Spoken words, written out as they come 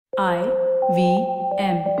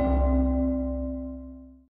IVM.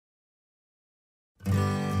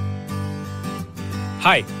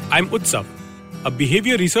 Hi, I'm Utsav, a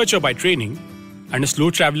behavior researcher by training and a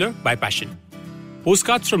slow traveler by passion.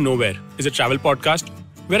 Postcards from Nowhere is a travel podcast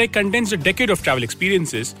where I condense a decade of travel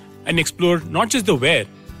experiences and explore not just the where,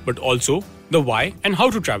 but also the why and how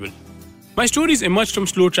to travel. My stories emerged from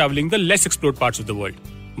slow traveling the less explored parts of the world: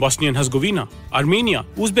 Bosnia and Herzegovina, Armenia,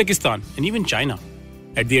 Uzbekistan, and even China.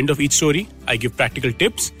 At the end of each story, I give practical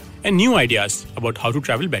tips and new ideas about how to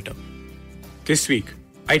travel better. This week,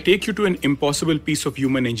 I take you to an impossible piece of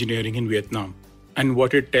human engineering in Vietnam and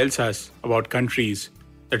what it tells us about countries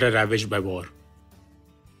that are ravaged by war.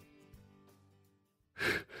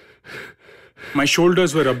 My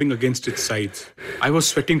shoulders were rubbing against its sides. I was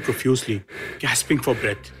sweating profusely, gasping for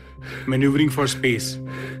breath, maneuvering for space,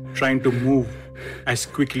 trying to move as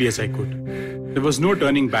quickly as I could. There was no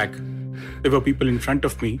turning back. There were people in front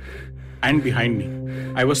of me and behind me.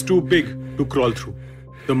 I was too big to crawl through.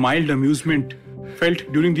 The mild amusement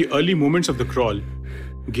felt during the early moments of the crawl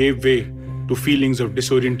gave way to feelings of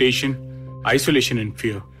disorientation, isolation, and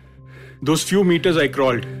fear. Those few meters I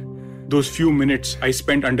crawled, those few minutes I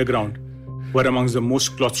spent underground were amongst the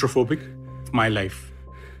most claustrophobic of my life.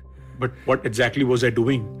 But what exactly was I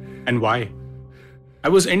doing and why? I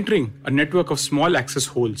was entering a network of small access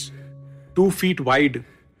holes, 2 feet wide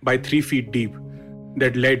by 3 feet deep,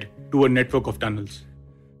 that led to a network of tunnels.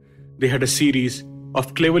 They had a series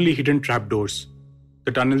of cleverly hidden trapdoors.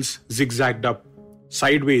 The tunnels zigzagged up,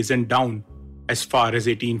 sideways and down as far as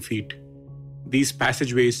 18 feet. These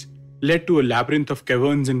passageways led to a labyrinth of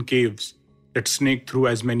caverns and caves that snaked through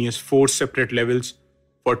as many as 4 separate levels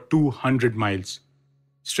for 200 miles,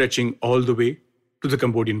 stretching all the way to the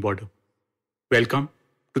Cambodian border. Welcome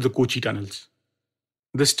to the Cu Chi Tunnels,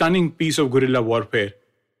 the stunning piece of guerrilla warfare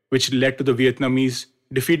which led to the Vietnamese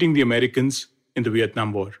defeating the Americans in the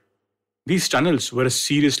Vietnam War. These tunnels were a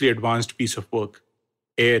seriously advanced piece of work.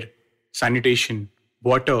 Air, sanitation,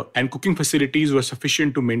 water, and cooking facilities were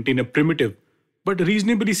sufficient to maintain a primitive but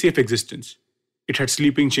reasonably safe existence. It had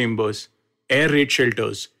sleeping chambers, air raid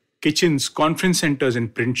shelters, kitchens, conference centers,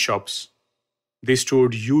 and print shops. They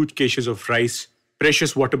stored huge caches of rice,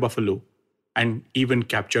 precious water buffalo, and even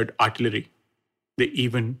captured artillery. They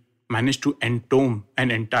even managed to entomb an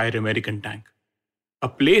entire American tank. A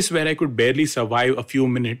place where I could barely survive a few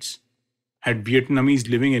minutes had Vietnamese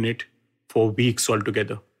living in it for weeks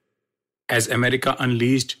altogether. As America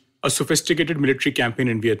unleashed a sophisticated military campaign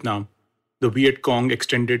in Vietnam, the Viet Cong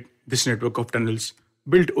extended this network of tunnels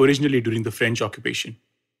built originally during the French occupation.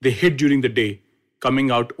 They hid during the day,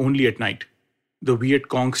 coming out only at night. The Viet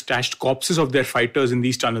Cong stashed corpses of their fighters in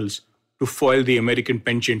these tunnels to foil the American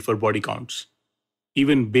penchant for body counts.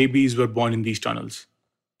 Even babies were born in these tunnels.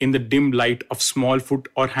 In the dim light of small foot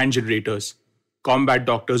or hand generators, combat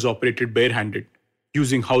doctors operated barehanded,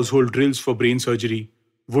 using household drills for brain surgery,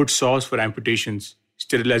 wood saws for amputations,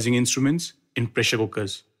 sterilizing instruments in pressure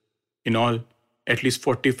cookers. In all, at least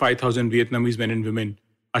 45,000 Vietnamese men and women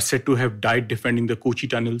are said to have died defending the Cu Chi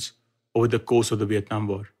tunnels over the course of the Vietnam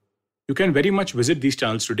War. You can very much visit these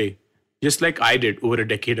tunnels today, just like I did over a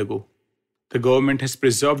decade ago. The government has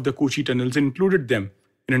preserved the Cu Chi tunnels and included them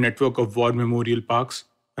in a network of war memorial parks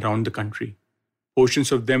around the country.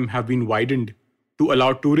 Portions of them have been widened to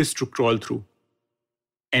allow tourists to crawl through.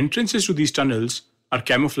 Entrances to these tunnels are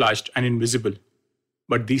camouflaged and invisible.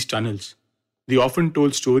 But these tunnels, the often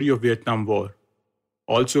told story of Vietnam War,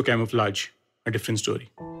 also camouflage a different story.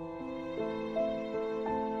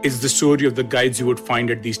 It's the story of the guides you would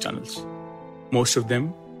find at these tunnels. Most of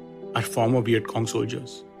them are former Viet Cong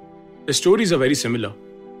soldiers. The stories are very similar.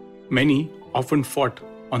 Many often fought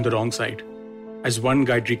on the wrong side. As one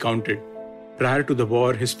guide recounted, prior to the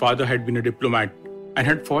war, his father had been a diplomat and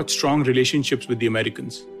had fought strong relationships with the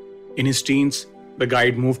Americans. In his teens, the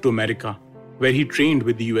guide moved to America, where he trained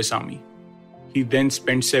with the US Army. He then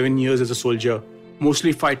spent 7 years as a soldier,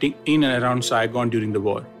 mostly fighting in and around Saigon during the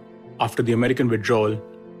war. After the American withdrawal,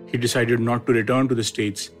 he decided not to return to the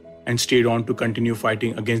States and stayed on to continue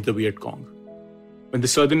fighting against the Viet Cong. When the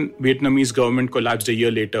southern Vietnamese government collapsed a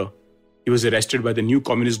year later, he was arrested by the new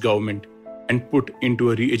communist government and put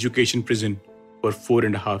into a re-education prison for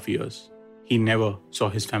 4.5 years. He never saw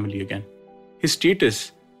his family again. His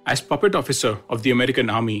status as puppet officer of the American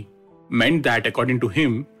Army meant that, according to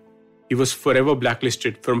him, he was forever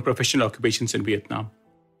blacklisted from professional occupations in Vietnam.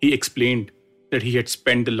 He explained that he had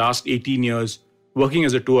spent the last 18 years working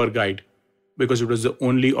as a tour guide because it was the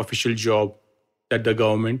only official job that the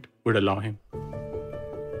government would allow him.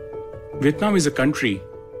 Vietnam is a country,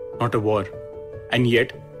 not a war, and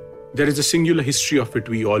yet there is a singular history of it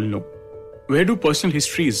we all know. Where do personal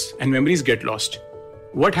histories and memories get lost?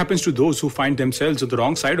 What happens to those who find themselves on the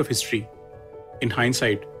wrong side of history? In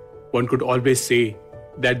hindsight, one could always say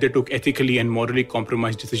that they took ethically and morally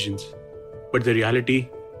compromised decisions. But the reality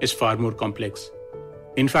is far more complex.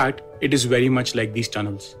 In fact, it is very much like these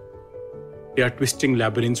tunnels. They are twisting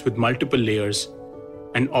labyrinths with multiple layers,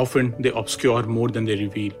 and often they obscure more than they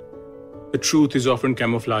reveal. The truth is often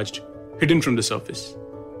camouflaged, hidden from the surface,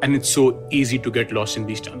 and it's so easy to get lost in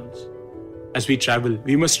these tunnels. As we travel,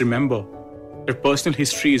 we must remember that personal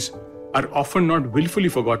histories are often not willfully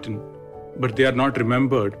forgotten, but they are not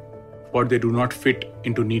remembered for they do not fit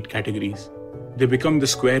into neat categories. They become the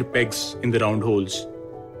square pegs in the round holes.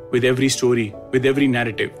 With every story, with every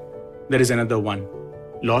narrative, there is another one,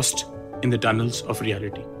 lost in the tunnels of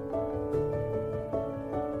reality.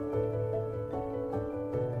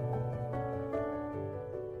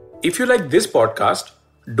 If you like this podcast,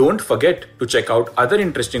 don't forget to check out other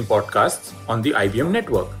interesting podcasts on the IVM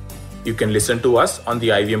network. You can listen to us on the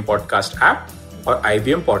IVM Podcast app or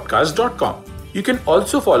ivmpodcast.com. You can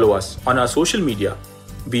also follow us on our social media.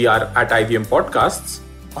 We are at IVM Podcasts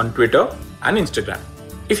on Twitter and Instagram.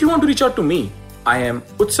 If you want to reach out to me, I am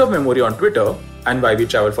Utsav Memory on Twitter and YV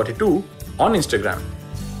Travel 42 on Instagram.